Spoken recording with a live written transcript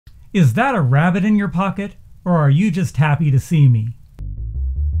Is that a rabbit in your pocket, or are you just happy to see me?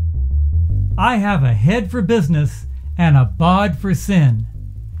 I have a head for business and a bod for sin.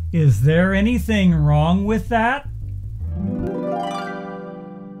 Is there anything wrong with that?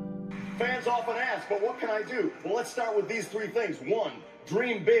 Fans often ask, but what can I do? Well, let's start with these three things. 1,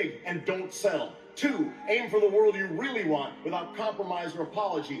 dream big and don't settle. 2, aim for the world you really want without compromise or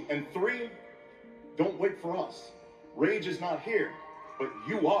apology. And 3, don't wait for us. Rage is not here, but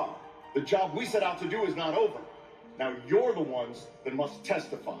you are. The job we set out to do is not over. Now you're the ones that must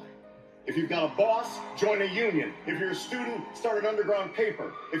testify. If you've got a boss, join a union. If you're a student, start an underground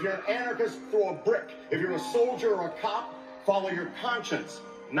paper. If you're an anarchist, throw a brick. If you're a soldier or a cop, follow your conscience,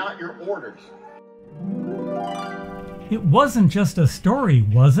 not your orders. It wasn't just a story,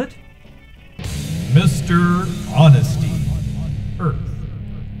 was it? Mr. Honesty. Earth.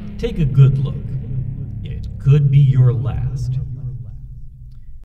 Take a good look. It could be your last.